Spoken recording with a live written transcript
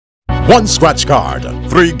One scratch card,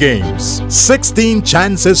 3 games, 16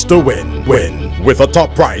 chances to win. Win with a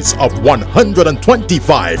top prize of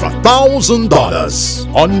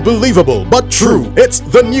 $125,000. Unbelievable but true, it's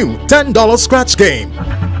the new $10 scratch game.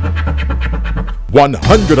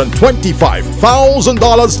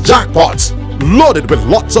 $125,000 jackpots, loaded with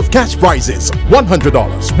lots of cash prizes: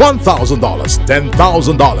 $100, $1,000,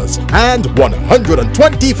 $10,000, and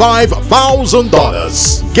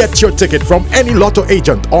 $125,000. Get your ticket from any lotto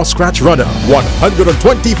agent or scratch runner.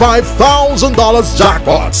 $125,000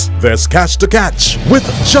 jackpots. There's cash to catch with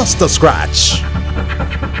just a scratch.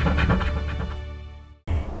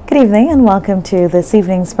 Good evening and welcome to this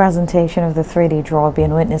evening's presentation of the 3D draw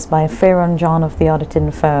being witnessed by Faron John of the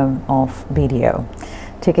auditing firm of BDO.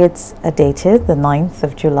 Tickets are dated the 9th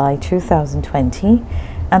of July 2020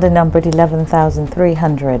 and are numbered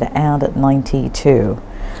 11,392.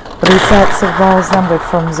 3 sets of balls numbered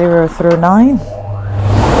from 0 through 9.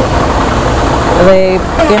 The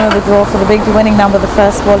beginning of the draw for the big winning number, the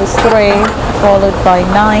first ball is 3, followed by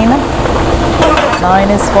 9. 9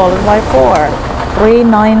 is followed by 4.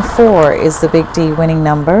 394 is the big D winning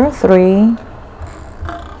number. 3,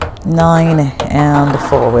 9, and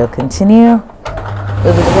 4. We'll continue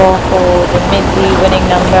with the draw for the mid D winning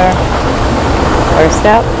number. First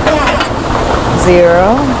up,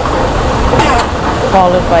 0,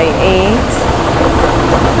 followed by 8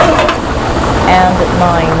 and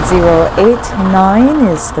 9. 0, 8, 9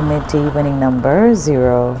 is the mid D winning number.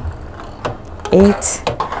 0, 8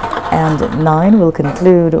 and 9. We'll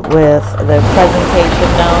conclude with the presentation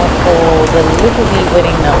now for the little D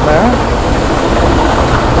winning number.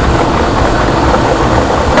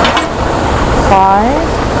 5,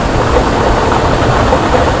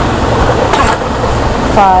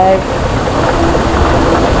 5,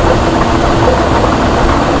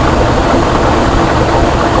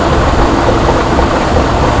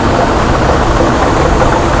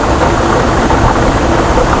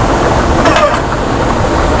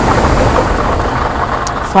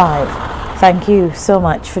 5. Thank you so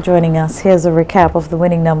much for joining us. Here's a recap of the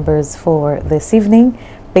winning numbers for this evening.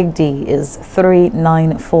 Big D is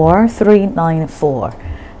 394, 394.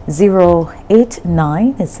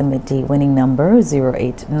 089 is the mid D winning number,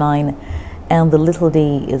 089, and the little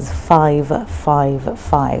d is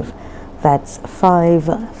 555. That's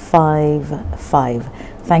 555.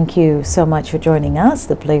 Thank you so much for joining us.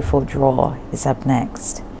 The Play for Draw is up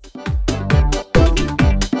next.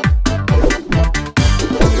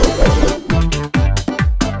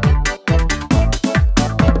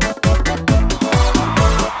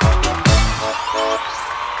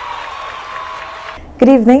 Good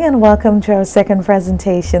evening and welcome to our second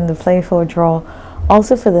presentation, the Play for Draw,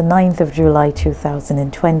 also for the 9th of July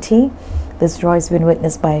 2020. This draw has been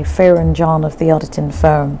witnessed by Faron John of the auditing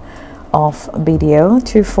firm of BDO.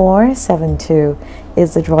 2472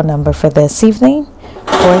 is the draw number for this evening.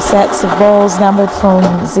 4 sets of balls numbered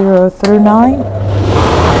from 0 through 9.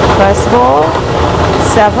 First ball,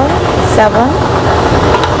 7, 7,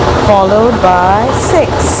 followed by 6,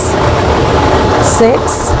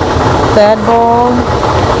 6. Third ball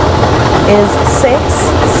is 6,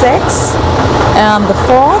 6, and the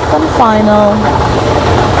fourth and final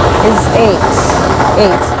is 8,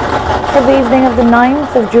 8. For the evening of the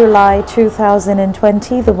 9th of July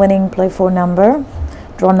 2020, the winning Play for number,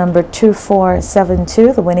 draw number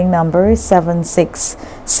 2472, the winning number is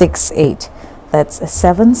 7668. That's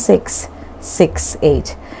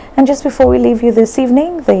 7668. And just before we leave you this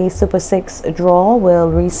evening, the Super 6 draw will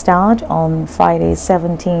restart on Friday,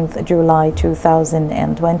 17th July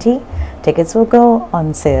 2020. Tickets will go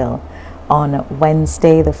on sale on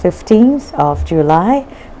Wednesday, the 15th of July.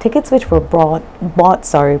 Tickets which were bought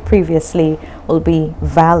previously will be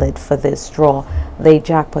valid for this draw. The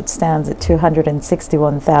jackpot stands at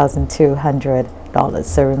 $261,200.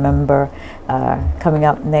 So remember, coming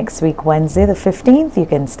up next week, Wednesday the 15th, you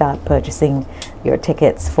can start purchasing your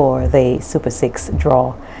tickets for the Super 6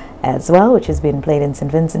 draw as well, which has been played in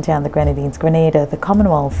St. Vincent and the Grenadines, Grenada, the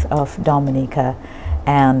Commonwealth of Dominica,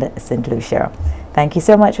 and St. Lucia. Thank you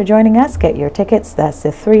so much for joining us. Get your tickets. That's the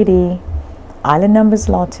 3D, Island Numbers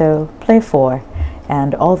Lotto, Play 4,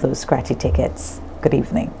 and all those scratchy tickets. Good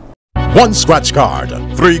evening. One scratch card,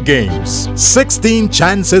 3 games, 16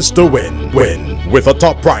 chances to win. Win with a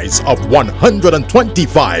top prize of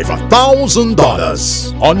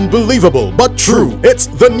 $125,000. Unbelievable but true, it's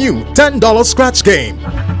the new $10 scratch game.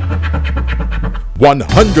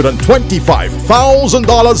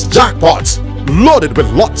 $125,000 jackpots, loaded with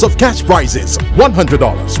lots of cash prizes: $100,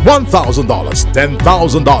 $1,000,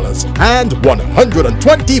 $10,000, and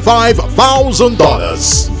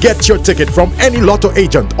 $125,000. Get your ticket from any lotto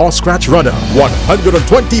agent or scratch runner.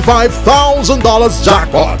 $125,000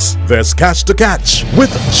 jackpot. There's cash to catch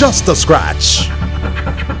with just a scratch.